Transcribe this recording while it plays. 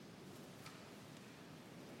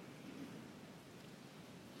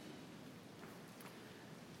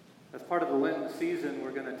As part of the Lenten season,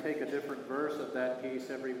 we're going to take a different verse of that piece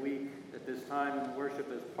every week at this time in worship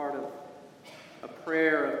as part of a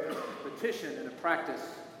prayer of petition and a practice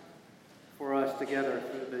for us together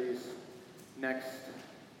through these next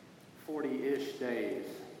 40-ish days.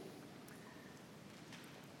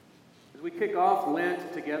 As we kick off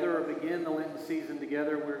Lent together, or begin the Lenten season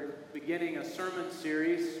together, we're beginning a sermon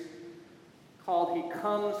series called He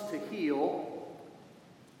Comes to Heal.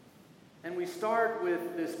 And we start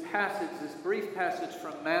with this passage, this brief passage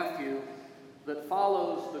from Matthew that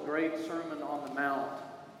follows the great Sermon on the Mount.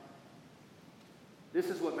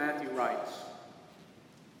 This is what Matthew writes.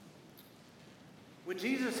 When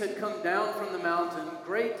Jesus had come down from the mountain,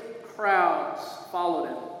 great crowds followed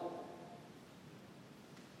him.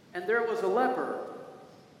 And there was a leper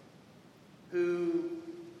who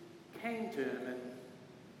came to him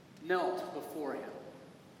and knelt before him,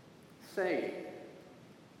 saying,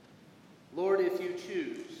 "Lord, if you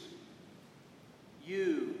choose,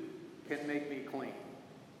 you can make me clean."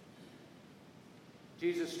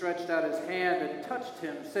 Jesus stretched out his hand and touched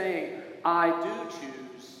him, saying, "I do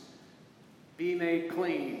choose. Be made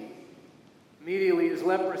clean." Immediately his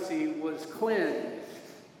leprosy was cleansed.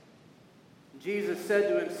 Jesus said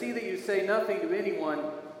to him, "See that you say nothing to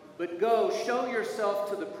anyone, but go, show yourself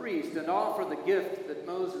to the priest and offer the gift that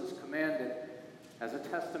Moses commanded as a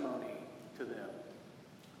testimony to them."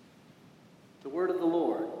 The word of the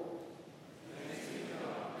Lord.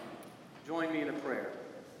 Join me in a prayer.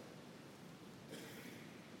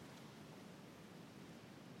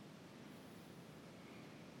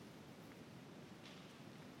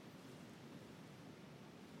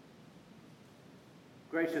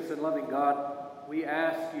 Gracious and loving God, we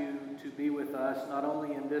ask you to be with us not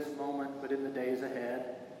only in this moment but in the days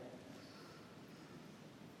ahead.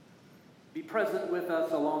 Be present with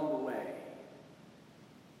us along the way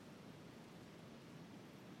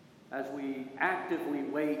as we actively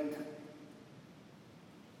wait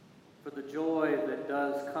for the joy that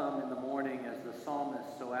does come in the morning, as the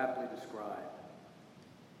psalmist so aptly described,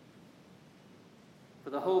 for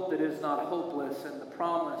the hope that is not hopeless and the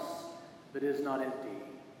promise that is not empty.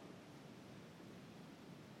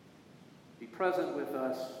 Be present with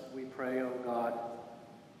us, we pray, O God.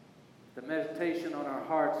 The meditation on our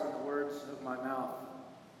hearts and the words of my mouth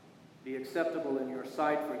be acceptable in your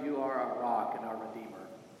sight, for you are our rock and our Redeemer.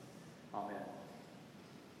 Amen.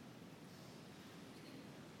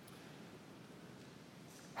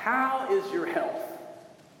 How is your health?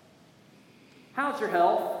 How's your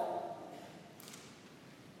health?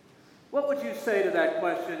 What would you say to that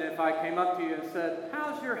question if I came up to you and said,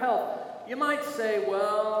 "How's your health?" You might say,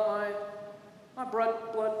 "Well, my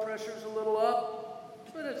blood pressure's a little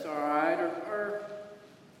up, but it's all right," or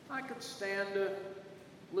 "I could stand to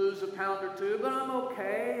lose a pound or two, but I'm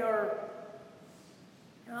okay," or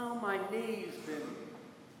 "My knee's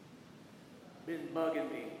been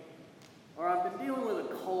bugging me," or "I've been dealing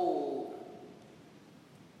with a cold.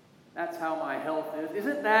 That's how my health is."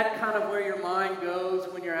 Isn't that kind of where your mind goes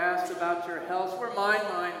when you're asked about your health? Where my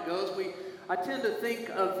mind goes. I tend to think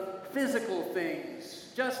of physical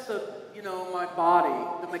things, just my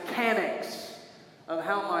body, the mechanics of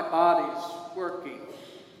how my body's working.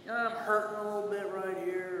 I'm hurting a little bit right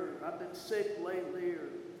here, or I've been sick lately, or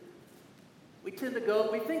we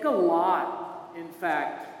think a lot, in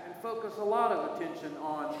fact, and focus a lot of attention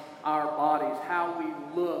on our bodies, how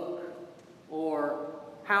we look, or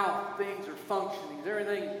how things are functioning. Is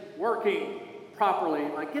everything working properly?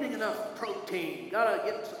 Am I getting enough protein? Gotta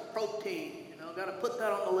get some protein, gotta put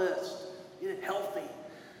that on the list. Get it healthy.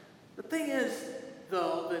 The thing is,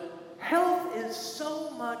 though, that health is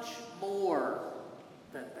so much more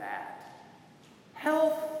than that.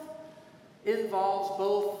 Health involves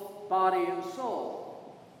both body and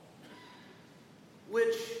soul,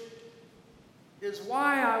 which is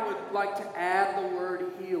why I would like to add the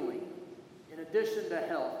word healing in addition to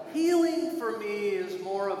health. Healing for me is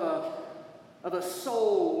more of a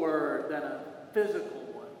soul word than a physical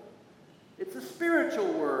one. It's a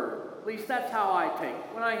spiritual word. At least that's how I take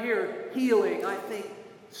it. When I hear healing, I think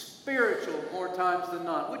spiritual more times than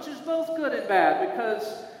not, which is both good and bad, because,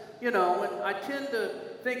 when I tend to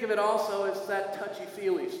think of it also as that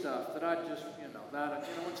touchy-feely stuff that I just,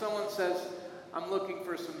 when someone says, "I'm looking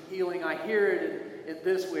for some healing," I hear it in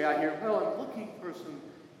this way. I hear, "Well, I'm looking for some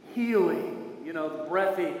healing," the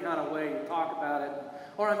breathy kind of way you talk about it.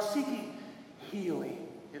 Or, "I'm seeking healing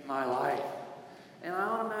in my life." And I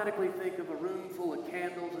automatically think of a room full of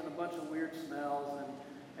candles and a bunch of weird smells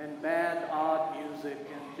and bad, odd music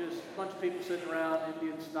and just a bunch of people sitting around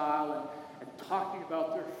Indian style and talking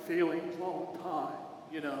about their feelings all the time,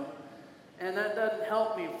 And that doesn't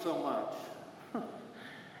help me so much.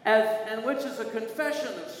 and which is a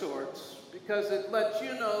confession of sorts, because it lets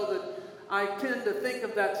you know that I tend to think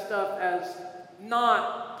of that stuff as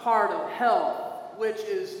not part of health, which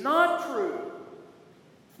is not true.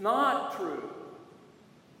 It's not true.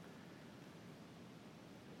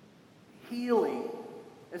 Healing,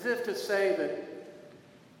 as if to say that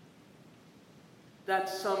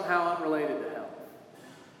that's somehow unrelated to health.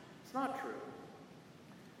 It's not true.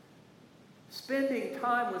 Spending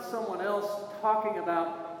time with someone else talking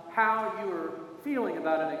about how you are feeling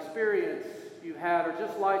about an experience you had or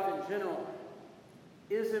just life in general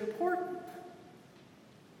is important.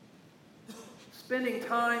 Spending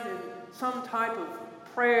time in some type of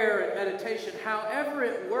prayer and meditation, however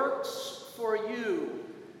it works for you,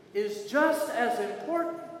 is just as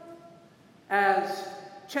important as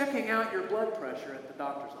checking out your blood pressure at the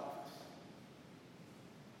doctor's office.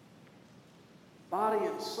 Body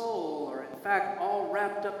and soul are in fact all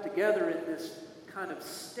wrapped up together in this kind of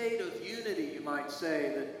state of unity, you might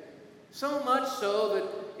say, that so much so that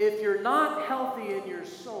if you're not healthy in your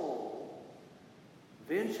soul,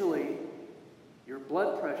 eventually your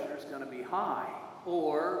blood pressure is going to be high,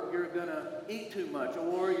 or you're going to eat too much,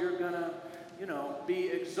 or you're going to, be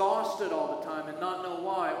exhausted all the time and not know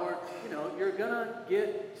why, or, you're going to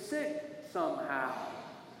get sick somehow.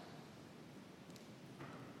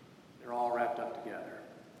 They're all wrapped up together.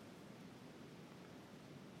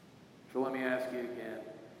 So let me ask you again.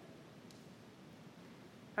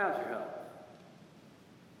 How's your health?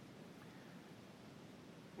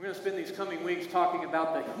 We're going to spend these coming weeks talking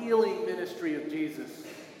about the healing ministry of Jesus.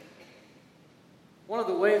 One of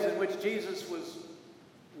the ways in which Jesus was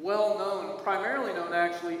well known, primarily known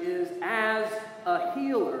actually, is as a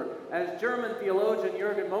healer. As German theologian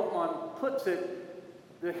Jürgen Moltmann puts it,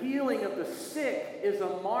 the healing of the sick is a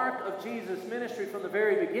mark of Jesus' ministry from the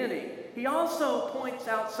very beginning. He also points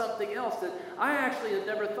out something else that I actually had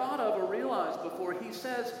never thought of or realized before. He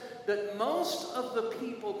says that most of the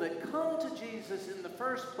people that come to Jesus in the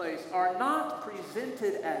first place are not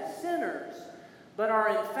presented as sinners, but are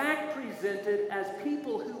in fact presented as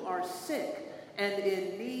people who are sick and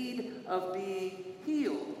in need of being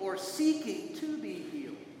healed or seeking to be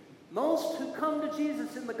healed. Most who come to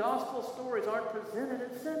Jesus in the gospel stories aren't presented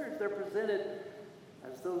as sinners. They're presented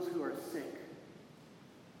as those who are sick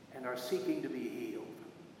and are seeking to be healed.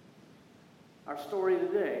 Our story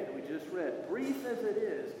today that we just read, brief as it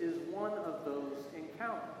is one of those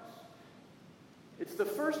encounters. It's the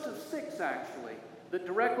first of 6, actually, that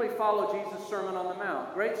directly follow Jesus' Sermon on the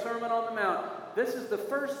Mount. Great Sermon on the Mount. This is the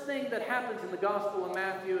first thing that happens in the Gospel of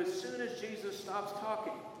Matthew as soon as Jesus stops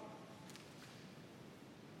talking.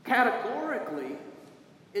 Categorically,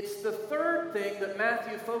 it's the third thing that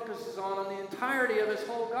Matthew focuses on the entirety of his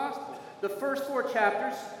whole Gospel. The first 4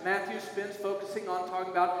 chapters, Matthew spends focusing on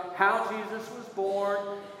talking about how Jesus was born,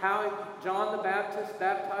 how John the Baptist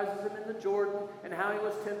baptizes him in the Jordan, and how he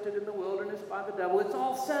was tempted in the wilderness by the devil. It's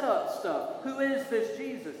all set-up stuff. Who is this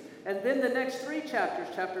Jesus? And then the next 3 chapters,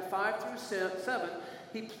 chapter 5 through 7,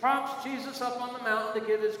 he props Jesus up on the mountain to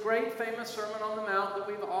give his great famous Sermon on the Mount that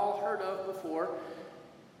we've all heard of before.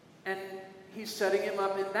 And he's setting him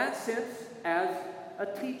up in that sense as a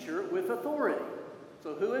teacher with authority.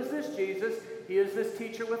 So who is this Jesus? He is this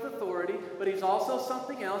teacher with authority, but he's also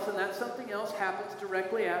something else, and that something else happens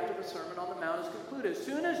directly after the Sermon on the Mount is concluded. As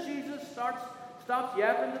soon as Jesus stops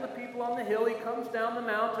yapping to the people on the hill, he comes down the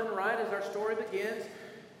mountain right as our story begins.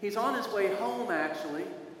 He's on his way home, actually,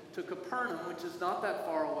 to Capernaum, which is not that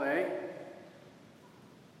far away.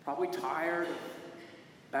 Probably tired of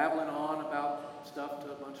babbling on about stuff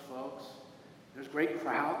to a bunch of folks. There's great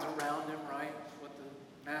crowds around him, right? That's what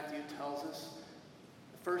Matthew tells us.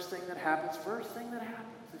 The first thing that happens,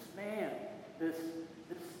 this man, this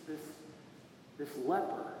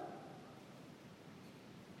leper,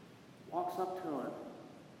 walks up to him.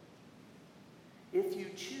 If you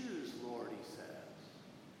choose, Lord, he says,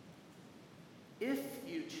 if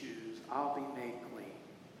you choose, I'll be made clean.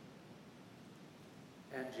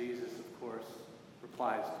 And Jesus, of course,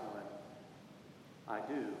 replies to him, I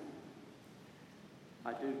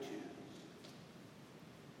do choose.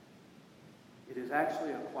 It is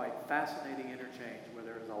actually a quite fascinating interchange where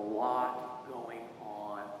there is a lot going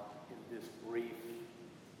on in this brief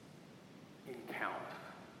encounter.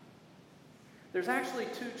 There's actually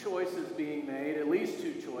 2 choices being made, at least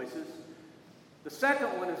 2 choices. The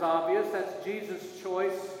second one is obvious. That's Jesus'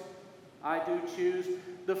 choice. I do choose.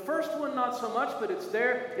 The first one, not so much, but it's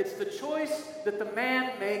there. It's the choice that the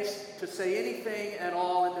man makes to say anything at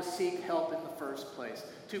all and to seek help in the first place.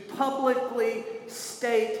 To publicly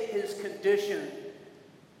state his condition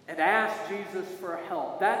and ask Jesus for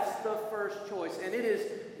help. That's the first choice. And it is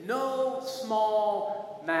no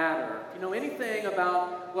small matter. If you know anything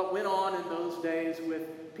about what went on in those days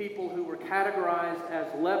with people who were categorized as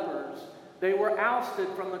lepers, they were ousted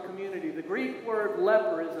from the community. The Greek word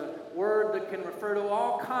leper is a word that can refer to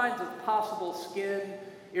all kinds of possible skin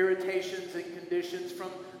irritations and conditions, from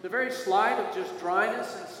the very slight of just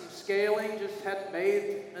dryness and some scaling, just hadn't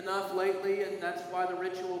bathed enough lately, and that's why the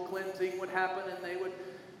ritual cleansing would happen,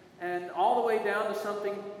 and all the way down to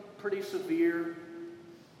something pretty severe.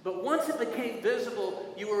 But once it became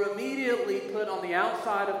visible, you were immediately put on the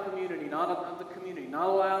outside of community, not allowed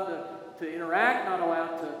to interact, not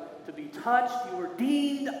allowed to be touched. You were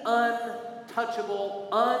deemed untouchable,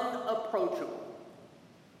 unapproachable.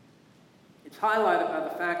 It's highlighted by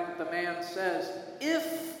the fact that the man says,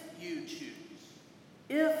 if you choose.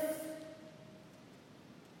 If.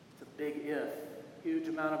 It's a big if. Huge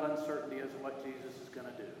amount of uncertainty as to what Jesus is going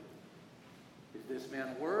to do. Is this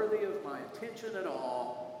man worthy of my attention at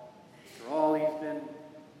all? After all, he's been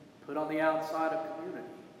put on the outside of community.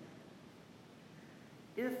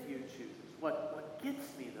 If you choose. What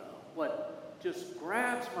gets me, though, what just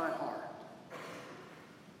grabs my heart,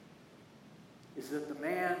 is that the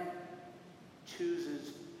man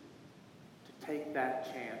chooses to take that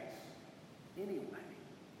chance anyway.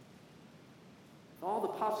 With all the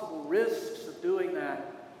possible risks of doing that,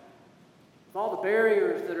 with all the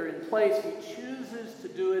barriers that are in place, he chooses to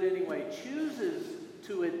do it anyway, chooses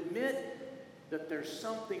to admit that there's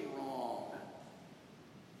something wrong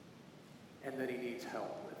and that he needs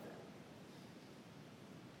help with it.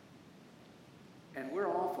 And we're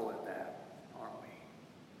awful at that, aren't we?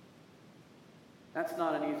 That's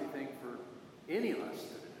not an easy thing for any of us to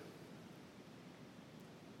do.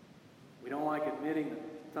 We don't like admitting that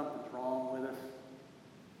something's wrong with us.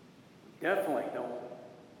 We definitely don't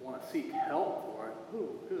want to seek help for it. Oh,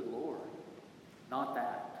 good Lord. Not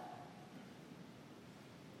that.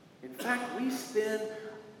 In fact, we spend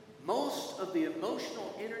most of the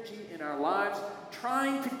emotional energy in our lives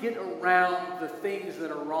trying to get around the things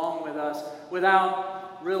that are wrong with us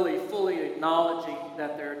without really fully acknowledging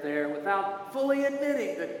that they're there, without fully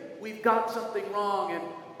admitting that we've got something wrong and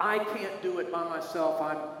I can't do it by myself.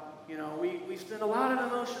 We spend a lot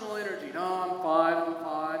of emotional energy. No, I'm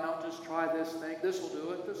fine. I'll just try this thing. This will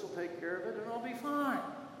do it. This will take care of it, and I'll be fine.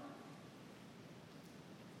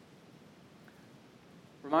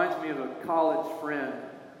 Reminds me of a college friend.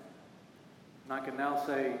 And I can now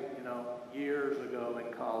say, years ago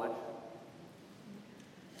in college.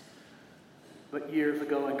 But years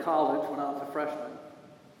ago in college, when I was a freshman,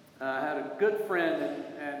 I had a good friend,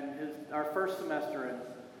 and our first semester, and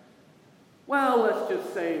let's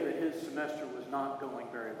just say that his semester was not going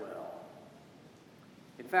very well.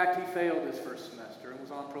 In fact, he failed his first semester and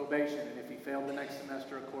was on probation, and if he failed the next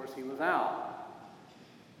semester, of course, he was out.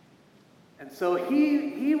 And so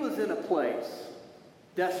he was in a place,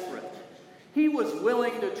 desperate. He was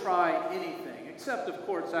willing to try anything, except, of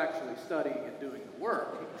course, actually studying and doing the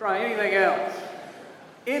work. He'd try anything else.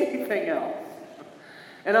 Anything else.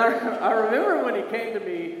 And I remember when he came to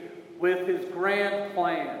me with his grand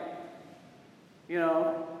plan.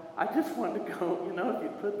 I just wanted to go, if you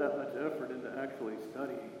put that much effort into actually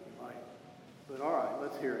studying, you might. But all right,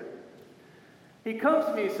 let's hear it. He comes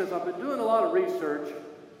to me, he says, I've been doing a lot of research,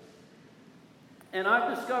 and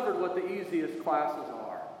I've discovered what the easiest classes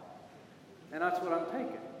are. And that's what I'm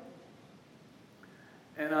taking.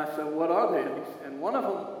 And I said, what are they? And one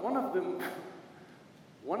of them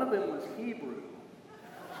was Hebrew.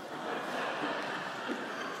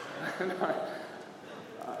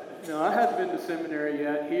 And I hadn't been to seminary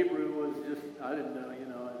yet. Hebrew was just, I didn't know,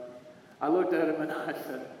 I looked at him and I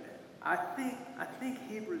said, I think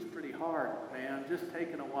Hebrew's pretty hard, man. I'm just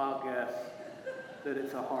taking a wild guess that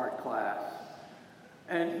it's a hard class.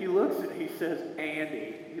 And he says,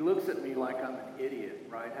 Andy. He looks at me like I'm an idiot,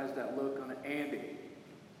 right? Has that look on it. Andy,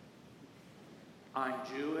 I'm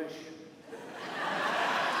Jewish.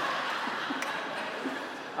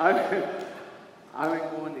 I've been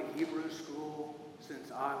going to Hebrew school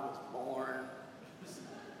since I was born.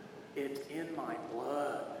 It's in my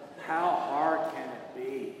blood. How hard can it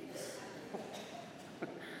be?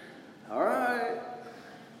 All right.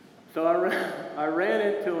 So I ran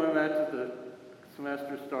into him after the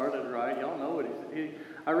semester started, right? Y'all know what he said.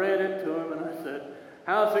 I ran into him and I said,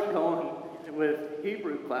 how's it going with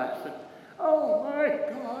Hebrew class? And, oh my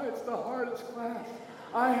God, it's the hardest class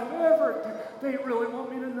I have ever. They really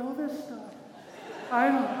want me to know this stuff. I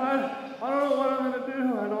don't know what I'm going to do.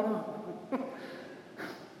 I don't know.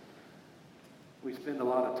 We spend a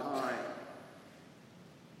lot of time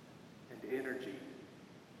and energy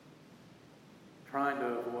trying to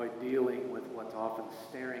avoid dealing with what's often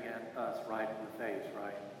staring at us right in the face,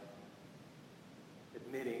 right?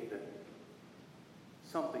 admitting that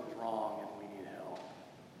something's wrong and we need help.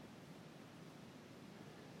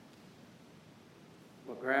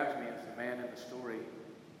 What grabs me is the man in the story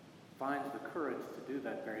finds the courage to do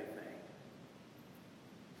that very thing.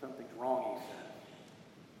 Something's wrong, he says.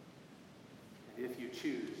 And if you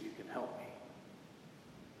choose, you can help me.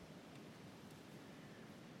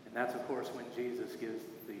 And that's, of course, when Jesus gives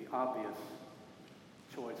the obvious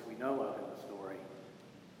choice we know of in the story.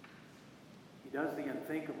 He does the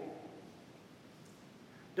unthinkable.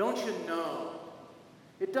 Don't you know?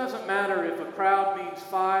 It doesn't matter if a crowd means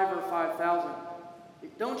 5 or 5,000.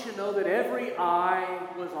 Don't you know that every eye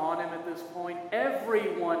was on him at this point?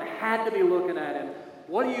 Everyone had to be looking at him.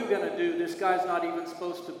 What are you going to do? This guy's not even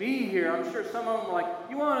supposed to be here. I'm sure some of them are like,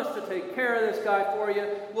 you want us to take care of this guy for you?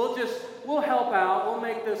 We'll help out. We'll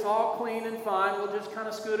make this all clean and fine. We'll just kind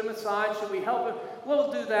of scoot him aside. Should we help him?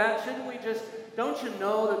 We'll do that. Shouldn't we just... Don't you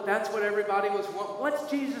know that that's what everybody was wanting? What's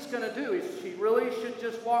Jesus going to do? He really should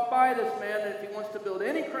just walk by this man, and if he wants to build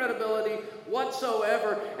any credibility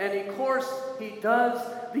whatsoever. And of course, he does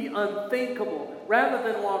the unthinkable. Rather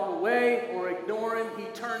than walk away or ignore him, he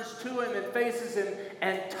turns to him and faces him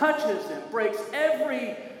and touches him, breaks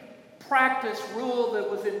every practice rule that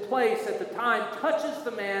was in place at the time, touches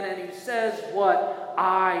the man, and he says what?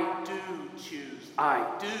 I do choose. I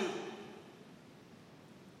do.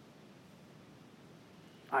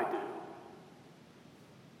 I do.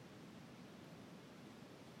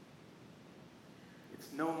 It's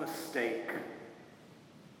no mistake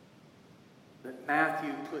that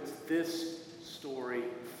Matthew puts this story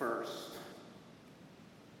first.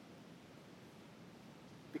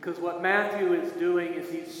 Because what Matthew is doing is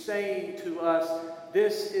he's saying to us,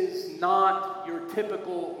 this is not your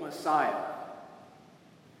typical Messiah.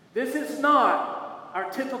 This is not our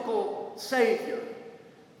typical Savior.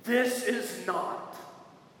 This is not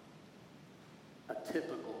a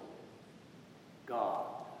typical God.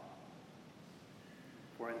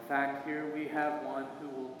 For in fact, here we have one who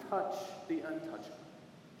will touch the untouchable.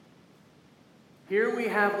 Here we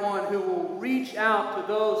have one who will reach out to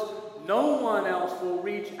those no one else will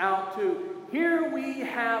reach out to. Here we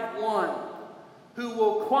have one who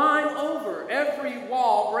will climb over every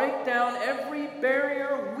wall, break down every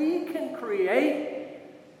barrier we can create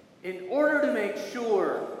in order to make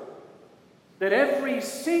sure that every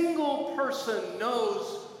single person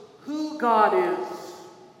knows who God is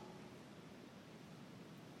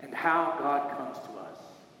and how God comes to us.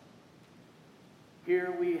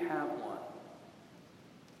 Here we have one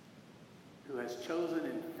who has chosen,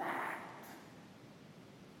 in fact,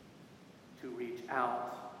 to reach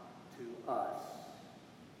out to us.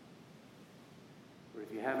 For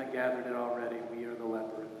if you haven't gathered it already, we are the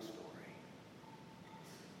leper in the story.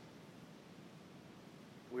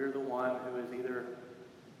 We're the one who has either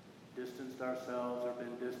distanced ourselves or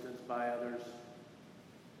been distanced by others.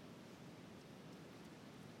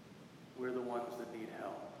 We're the ones that need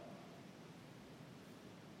help.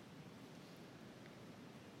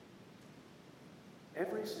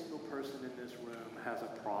 Every single person in this room has a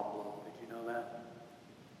problem. Did you know that?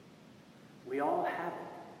 We all have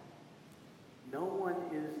it. No one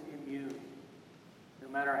is immune. No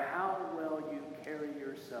matter how well you carry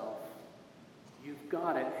yourself, you've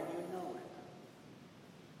got it and you know it.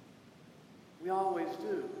 We always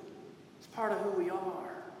do. It's part of who we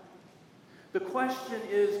are. The question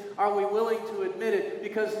is, are we willing to admit it?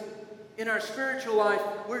 Because in our spiritual life,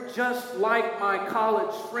 we're just like my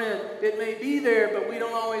college friend. It may be there, but we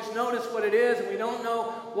don't always notice what it is, and we don't know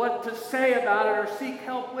what to say about it or seek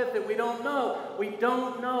help with it. We don't know. We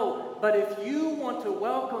don't know. But if you want to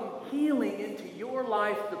welcome healing into your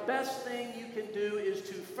life, the best thing you can do is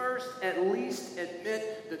to first at least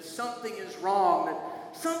admit that something is wrong, that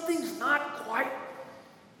something's not quite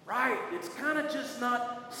right. It's kind of just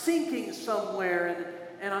not sinking somewhere,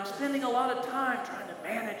 and I'm spending a lot of time trying to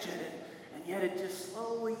manage it, and yet it just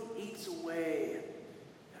slowly eats away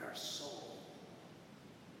at our soul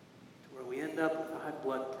to where we end up with high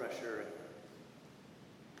blood pressure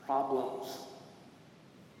and problems.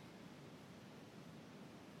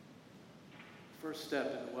 First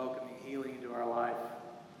step in welcoming healing into our life,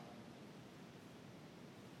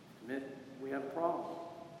 admit we have a problem.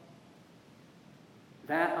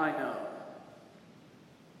 That I know.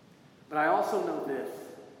 But I also know this.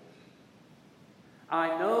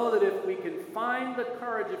 I know that if we can find the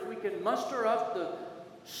courage, if we can muster up the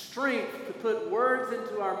strength to put words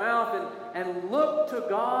into our mouth and look to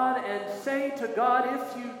God and say to God,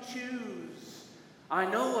 if you choose, I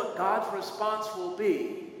know what God's response will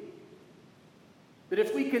be. That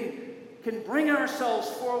if we can can bring ourselves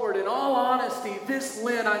forward in all honesty this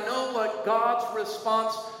Lent, I know what God's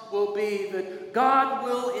response will be, that God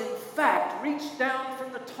will in fact reach down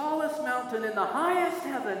from the tallest mountain in the highest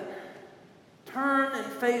heaven, turn and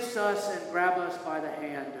face us and grab us by the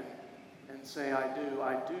hand and say, I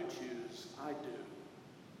do choose,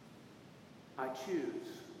 I choose.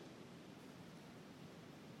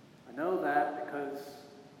 I know that because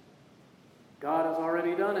God has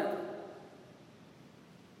already done it,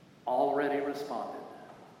 already responded.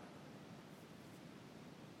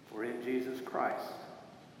 For in Jesus Christ,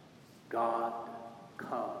 God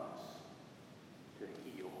comes to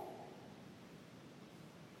heal.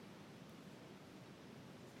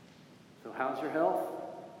 So how's your health?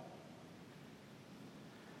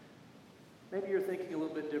 Maybe you're thinking a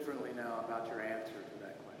little bit differently now about your answer to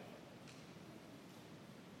that question.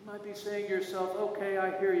 You might be saying to yourself, okay,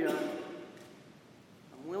 I hear you.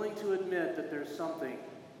 I'm willing to admit that there's something.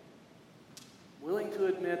 Willing to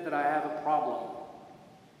admit that I have a problem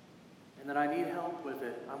and that I need help with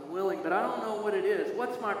it. I'm willing, but I don't know what it is.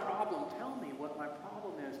 What's my problem? Tell me what my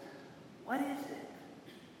problem is. What is it?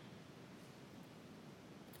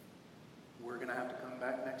 We're going to have to come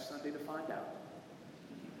back next Sunday to find out.